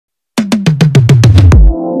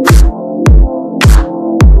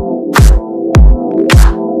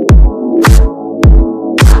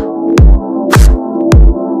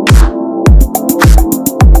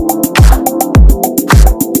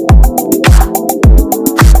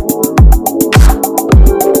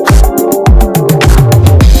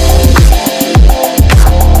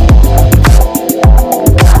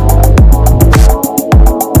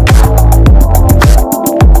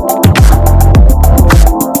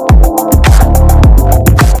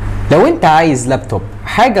عايز لابتوب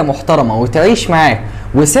حاجة محترمة وتعيش معاه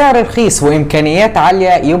وسعر رخيص وامكانيات عالية،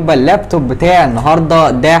 يبقى اللابتوب بتاع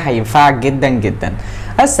النهاردة ده هينفعك جدا جدا.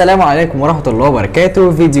 السلام عليكم ورحمة الله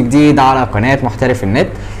وبركاته. فيديو جديد على قناة محترف النت.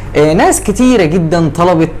 ناس كتيرة جدا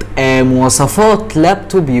طلبت مواصفات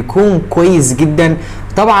لابتوب يكون كويس جدا.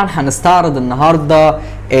 طبعا هنستعرض النهاردة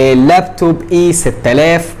لابتوب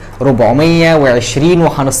e6420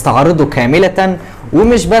 وهنستعرضه كاملة.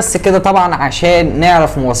 ومش بس كده، طبعا عشان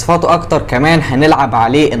نعرف مواصفاته اكتر كمان هنلعب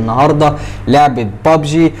عليه النهارده لعبه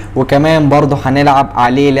بابجي، وكمان برضه هنلعب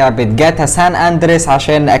عليه لعبه جاتا سان اندريس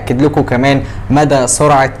عشان ناكد لكم كمان مدى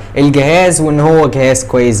سرعه الجهاز وان هو جهاز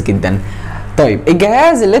كويس جدا. طيب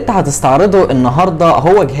الجهاز اللي انت هتستعرضه النهارده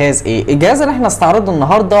هو جهاز ايه؟ الجهاز اللي احنا هنستعرضه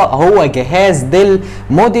النهارده هو جهاز ديل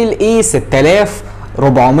موديل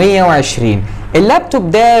e6420.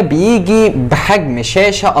 اللابتوب ده بيجي بحجم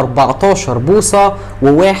شاشة 14 بوصة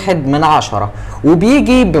و1/10،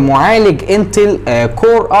 وبيجي بمعالج انتل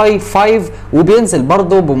كور اي 5، وبينزل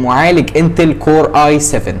برضه بمعالج انتل كور اي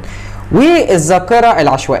 7. والذاكرة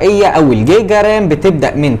العشوائية او الجيجا رام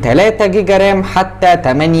بتبدأ من 3 جيجا رام حتى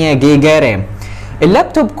 8 جيجا رام.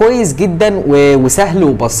 اللابتوب كويس جدا وسهل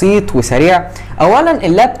وبسيط وسريع. اولا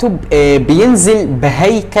اللابتوب بينزل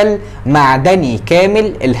بهيكل معدني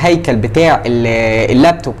كامل، الهيكل بتاع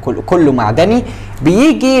اللابتوب كله معدني،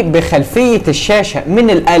 بيجي بخلفية الشاشة من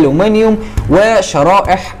الالومنيوم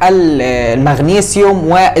وشرائح المغنيسيوم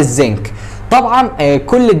والزنك. طبعا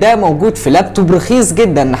كل ده موجود في لابتوب رخيص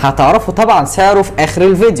جدا، هتعرفوا طبعا سعره في اخر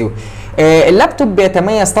الفيديو. اللابتوب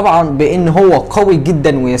بيتميز طبعا بان هو قوي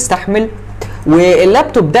جدا ويستحمل،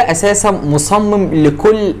 واللابتوب ده اساسا مصمم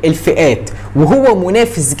لكل الفئات، وهو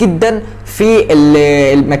منافس جدا في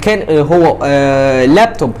المكان. هو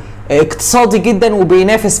لابتوب اقتصادي جدا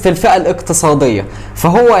وبينافس في الفئة الاقتصادية،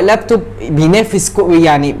 فهو لابتوب بينافس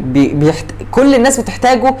يعني كل الناس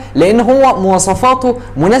بتحتاجه لان هو مواصفاته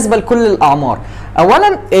مناسبة لكل الاعمار.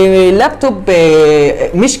 اولا اللابتوب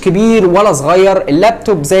مش كبير ولا صغير،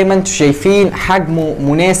 اللابتوب زي ما انتم شايفين حجمه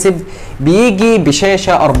مناسب، بيجي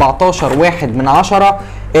بشاشة 14/1/10.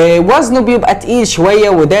 وزنه بيبقى تقيل شوية،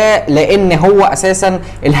 وده لان هو اساسا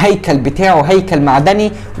الهيكل بتاعه هيكل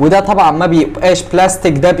معدني، وده طبعا ما بيبقاش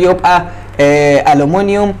بلاستيك، ده بيبقى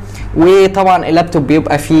ألومنيوم. وطبعا اللابتوب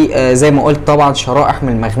بيبقى فيه زي ما قلت طبعا شرائح من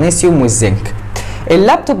المغنيسيوم والزنك.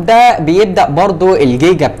 اللابتوب ده بيبدأ برضو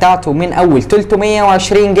الجيجا بتاعته من اول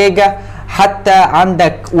 320 جيجا حتى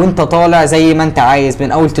عندك وانت طالع زي ما انت عايز،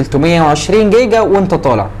 من اول 320 جيجا وانت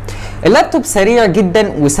طالع. اللابتوب سريع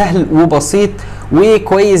جدا وسهل وبسيط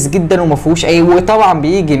وكويس جدا ومفيهوش اي، وطبعا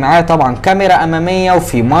بيجي معاه طبعا كاميرا اماميه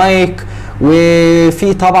وفي مايك،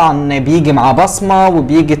 وفي طبعا بيجي معاه بصمه،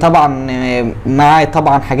 وبيجي طبعا معاه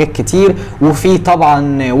طبعا حاجات كتير، وفي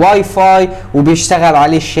طبعا واي فاي، وبيشتغل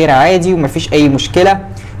عليه الشير عادي ومفيش اي مشكله،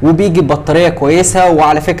 وبيجي ببطاريه كويسه.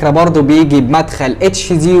 وعلى فكره برضو بيجي بمدخل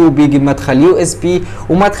HD، وبيجي بمدخل USB،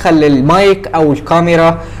 ومدخل للمايك او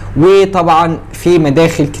الكاميرا، وطبعا في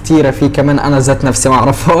مداخل كتيره فيه كمان انا ذات نفسي ما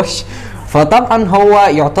اعرفهاش. فطبعا هو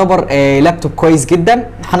يعتبر لابتوب كويس جدا.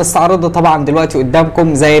 هنستعرضه طبعا دلوقتي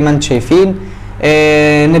قدامكم زي ما انتم شايفين.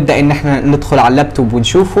 نبدا ان احنا ندخل على اللابتوب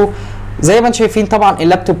ونشوفه. زي ما انتم شايفين طبعا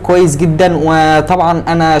اللابتوب كويس جدا، وطبعا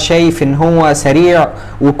انا شايف ان هو سريع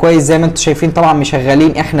وكويس. زي ما انتم شايفين طبعا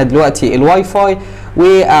مشغلين احنا دلوقتي الواي فاي،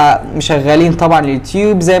 ومشغلين طبعا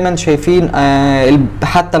اليوتيوب زي ما انتم شايفين.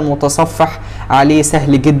 حتى المتصفح عليه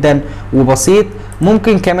سهل جدا وبسيط.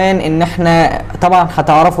 ممكن كمان ان احنا طبعا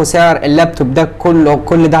هتعرفوا سعر اللابتوب ده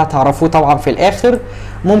كل ده هتعرفوه طبعا في الاخر.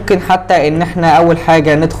 ممكن حتى ان احنا اول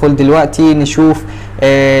حاجة ندخل دلوقتي نشوف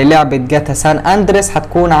لعبة جاتا سان اندريس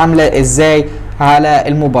هتكون عاملة ازاي على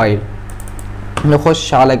الموبايل.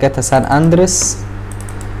 نخش على جاتا سان اندريس.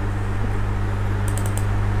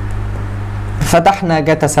 فتحنا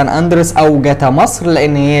جاتا سان اندريس او جاتا مصر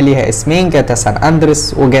لان هي ليها اسمين، جاتا سان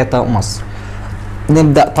اندريس وجاتا مصر.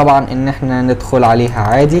 نبدأ طبعا ان احنا ندخل عليها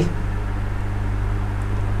عادي.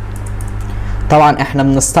 طبعا احنا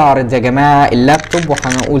بنستعرض يا جماعة اللابتوب،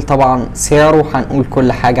 وهنقول طبعا سعره وهنقول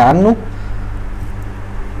كل حاجة عنه.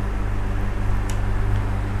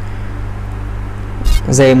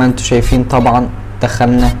 زي ما انتم شايفين طبعا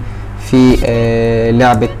دخلنا في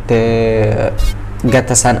لعبة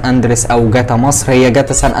جاتا سان اندريس او جاتا مصر. هي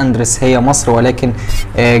جاتا سان اندريس هي مصر، ولكن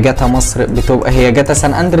جاتا مصر بتبقى هي جاتا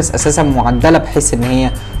سان اندريس اساسا معدله بحيث ان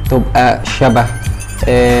هي تبقى شبه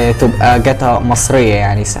تبقى جاتا مصريه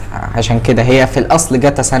يعني. عشان كده هي في الاصل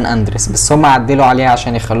جاتا سان اندريس، بس هم عدلوا عليها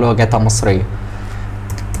عشان يخلوها جاتا مصريه.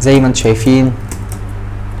 زي ما انتم شايفين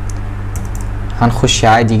هنخش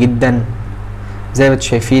عادي جدا. زي ما انتم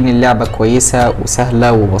شايفين اللعبه كويسه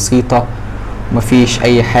وسهله وبسيطه، مفيش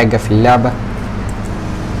اي حاجه في اللعبه.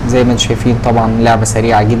 زي ما انتم شايفين طبعا لعبة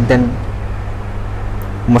سريعة جدا،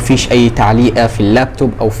 ومفيش اي تعليقة في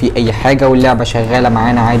اللابتوب او في اي حاجة، واللعبة شغالة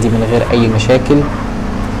معانا عادي من غير اي مشاكل،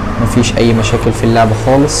 مفيش اي مشاكل في اللعبة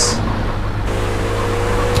خالص.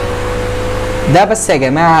 ده بس يا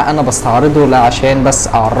جماعة انا بستعرضه لا عشان بس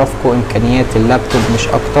اعرفكم امكانيات اللابتوب مش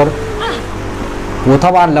اكتر.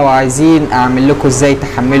 وطبعا لو عايزين اعمل لكم ازاي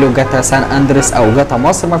تحملوا جاتا سان اندريس او جاتا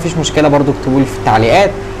مصر مفيش مشكلة، برضو اكتبوا لي في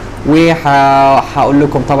التعليقات، وهقول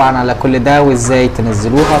لكم طبعا على كل ده وازاي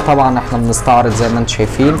تنزلوها. طبعا احنا بنستعرض زي ما انتم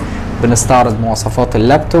شايفين، بنستعرض مواصفات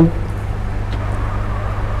اللابتوب.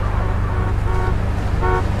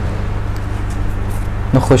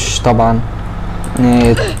 نخش طبعا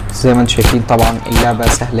زي ما انتم شايفين طبعا اللعبة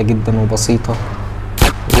سهلة جدا وبسيطة،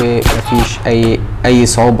 ومفيش اي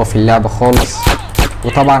صعوبة في اللعبة خالص.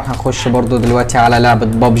 وطبعا هنخش برضو دلوقتي على لعبة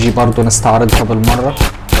بابجي برضو نستعرضها بالمرة.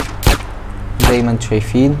 زي ما انتم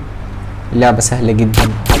شايفين اللعبة سهلة جدا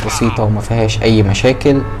بسيطة وما فيهاش اي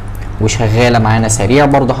مشاكل وشغالة معانا سريع.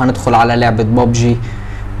 برضو هندخل على لعبة بابجي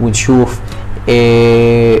ونشوف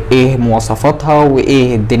ايه مواصفاتها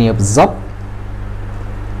وايه الدنيا بالظبط.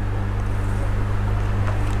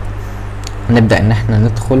 هنبدأ ان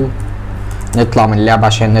احنا نطلع من اللعبة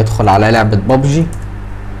عشان ندخل على لعبة بابجي.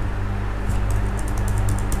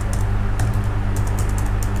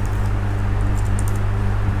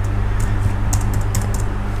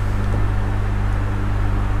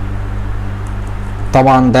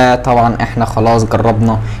 طبعا احنا خلاص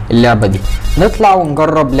جربنا اللعبة دي، نطلع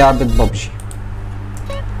ونجرب لعبة بابجي.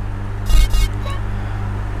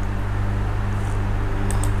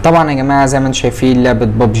 طبعا يا جماعة زي ما انتم شايفين لعبة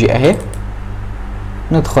بابجي اهي،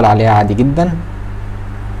 ندخل عليها عادي جدا.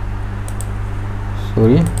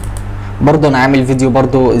 سوري، برضو انا عامل فيديو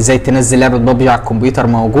برضو ازاي تنزل لعبة بابجي على الكمبيوتر،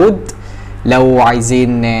 موجود لو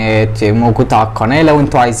عايزين، موجود على القناه. لو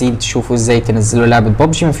انتوا عايزين تشوفوا ازاي تنزلوا لعبه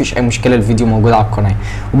بابجي مفيش اي مشكله، الفيديو موجود على القناه.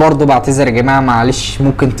 وبرضه بعتذر يا جماعه معلش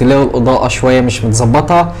ممكن تلاقوا الاضاءه شويه مش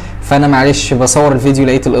متظبطه، فانا معلش بصور الفيديو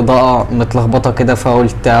لقيت الاضاءه متلخبطه كده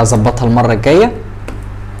فقلت اظبطها المره الجايه.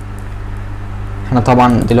 احنا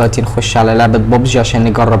طبعا دلوقتي نخش على لعبه بابجي عشان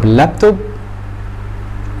نجرب اللابتوب.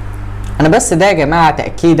 انا بس ده يا جماعه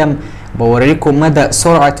تاكيدا بوريكم مدى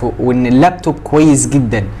سرعه وان اللابتوب كويس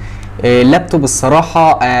جدا. اللابتوب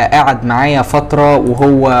الصراحة قاعد معايا فترة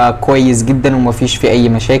وهو كويس جدا ومفيش فيه اي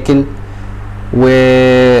مشاكل،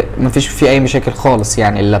 ومفيش فيه اي مشاكل خالص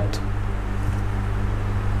يعني اللابتوب.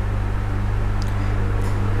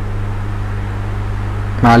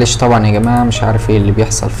 معلش طبعا يا جماعة مش عارف ايه اللي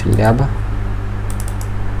بيحصل في اللعبة،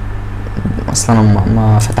 اصلا انا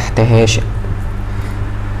ما فتحتهاش،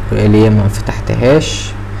 ليه ما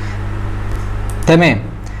فتحتهاش؟ تمام.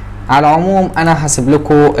 على العموم انا هسيب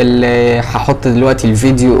لكم اللي هحط دلوقتي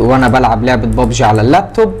الفيديو وانا بلعب لعبة بابجي على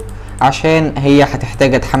اللابتوب، عشان هي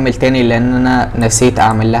هتحتاج اتحمل تاني لان انا نسيت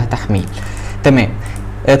اعمل لها تحميل. تمام.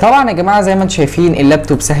 طبعا يا جماعه زي ما انتم شايفين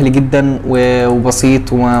اللابتوب سهل جدا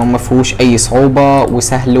وبسيط وما فيهوش اي صعوبه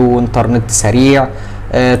وسهل وانترنت سريع.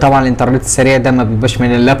 طبعا الانترنت السريع ده ما بيبقاش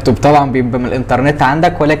من اللابتوب، طبعا بيبقى من الانترنت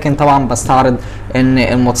عندك، ولكن طبعا بستعرض ان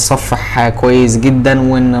المتصفح كويس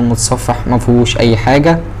جدا وان المتصفح ما فيهوش اي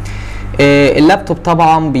حاجه. اللابتوب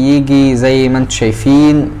طبعا بيجي زي ما انتم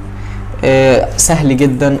شايفين سهل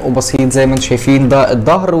جدا وبسيط. زي ما انتم شايفين ده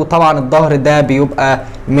الظهر، وطبعا الظهر ده بيبقى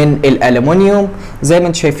من الالومنيوم. زي ما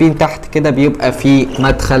انتم شايفين تحت كده بيبقى فيه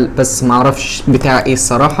مدخل بس معرفش بتاع ايه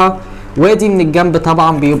الصراحه. وادي من الجنب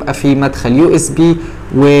طبعا بيبقى فيه مدخل يو اس بي،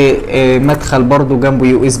 ومدخل برضو جنبه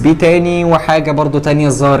يو اس بي تاني، وحاجه برضو تانية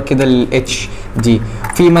الظاهر كده للاتش دي.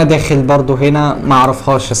 في مداخل برضو هنا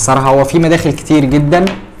معرفهاش الصراحه، هو في مداخل كتير جدا.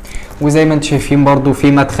 وزي ما انتم شايفين برضو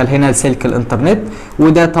في مدخل هنا لسلك الانترنت،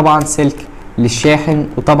 وده طبعا سلك للشاحن.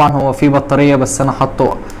 وطبعا هو في بطارية بس انا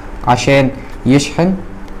حاطه عشان يشحن،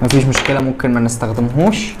 مفيش مشكلة ممكن ما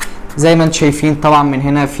نستخدمهوش. زي ما انتم شايفين طبعا من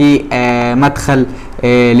هنا في مدخل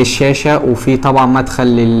للشاشة، وفي طبعا مدخل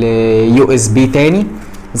لليو اس بي تاني.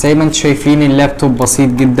 زي ما انتم شايفين اللابتوب بسيط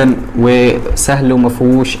جدا وسهل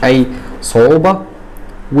ومفيهوش اي صعوبة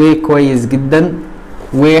وكويس جدا،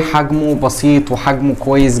 وحجمه بسيط وحجمه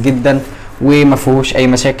كويس جدا وما فيهوش اي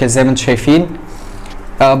مشاكل. زي ما انتم شايفين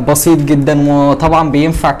بسيط جدا، وطبعا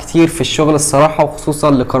بينفع كتير في الشغل الصراحه،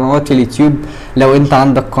 وخصوصا لقنوات اليوتيوب. لو انت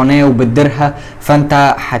عندك قناه وبتديرها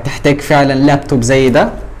فانت هتحتاج فعلا لابتوب زي ده.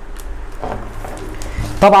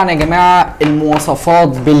 طبعا يا جماعه المواصفات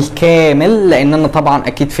بالكامل، لان انا طبعا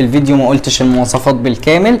اكيد في الفيديو ما قلتش المواصفات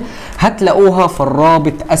بالكامل، هتلاقوها في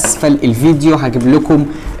الرابط اسفل الفيديو. هجيب لكم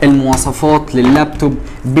المواصفات لللابتوب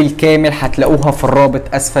بالكامل، هتلاقوها في الرابط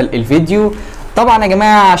اسفل الفيديو. طبعا يا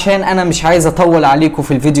جماعه عشان انا مش عايز اطول عليكم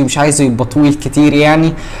في الفيديو، مش عايزه يبقى طويل كتير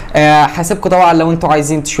يعني، حاسبكم طبعا لو انتوا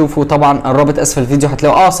عايزين تشوفوا طبعا الرابط اسفل الفيديو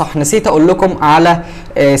هتلاقوا. صح نسيت اقول لكم على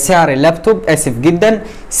سعر اللابتوب، اسف جدا.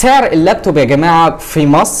 سعر اللابتوب يا جماعه في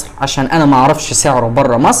مصر، عشان انا ما اعرفش سعره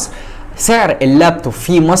بره مصر، سعر اللابتوب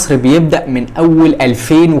في مصر بيبدأ من أول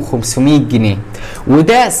 2500 جنيه،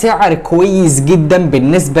 وده سعر كويس جدا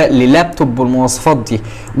بالنسبة للابتوب بالمواصفات دي.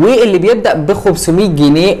 واللي بيبدأ ب 500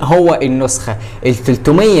 جنيه هو النسخة ال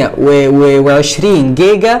 320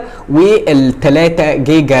 جيجا وال 3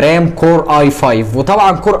 جيجا رام كور اي 5.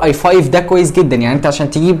 وطبعا كور اي 5 ده كويس جدا، يعني انت عشان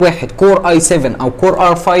تجيب واحد كور اي 7 او كور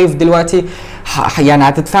ار 5 دلوقتي يعني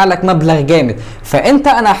هتدفع لك مبلغ جامد. فانت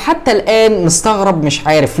انا حتى الان مستغرب، مش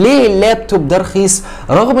عارف ليه اللابتوب ده رخيص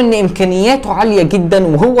رغم ان امكانياته عاليه جدا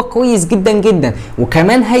وهو كويس جدا جدا،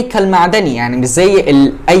 وكمان هيكل معدني، يعني مش زي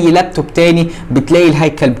اي لابتوب تاني بتلاقي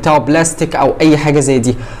الهيكل بتاعه بلاستيك او اي حاجه زي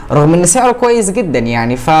دي، رغم ان سعره كويس جدا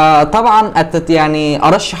يعني. فطبعا يعني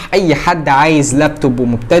ارشح اي حد عايز لابتوب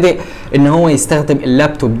ومبتدئ ان هو يستخدم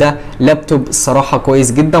اللابتوب ده. لابتوب الصراحه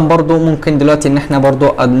كويس جدا. برضو ممكن دلوقتي ان احنا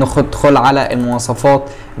برضو ندخل على المواصفات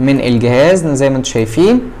من الجهاز زي ما انتم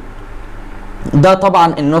شايفين. ده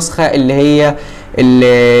طبعا النسخة اللي هي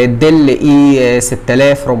الدل اي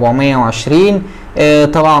 6420،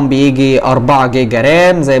 طبعا بيجي 4 جيجا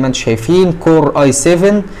رام زي ما انتم شايفين، كور اي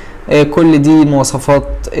 7، كل دي مواصفات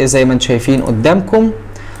زي ما انتم شايفين قدامكم.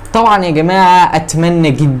 طبعا يا جماعه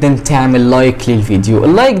اتمنى جدا تعمل لايك للفيديو.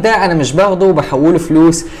 اللايك ده انا مش باخده وبحوله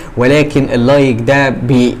فلوس، ولكن اللايك ده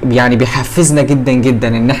يعني بيحفزنا جدا جدا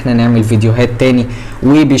ان احنا نعمل فيديوهات تاني،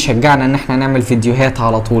 وبيشجعنا ان احنا نعمل فيديوهات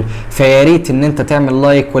على طول. فيا ريت ان انت تعمل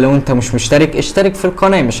لايك، ولو انت مش مشترك اشترك في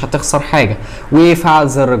القناه مش هتخسر حاجه، وفعل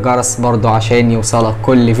زر الجرس برضو عشان يوصلك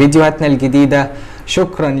كل فيديوهاتنا الجديده.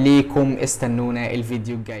 شكرا ليكم، استنونا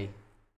الفيديو الجاي.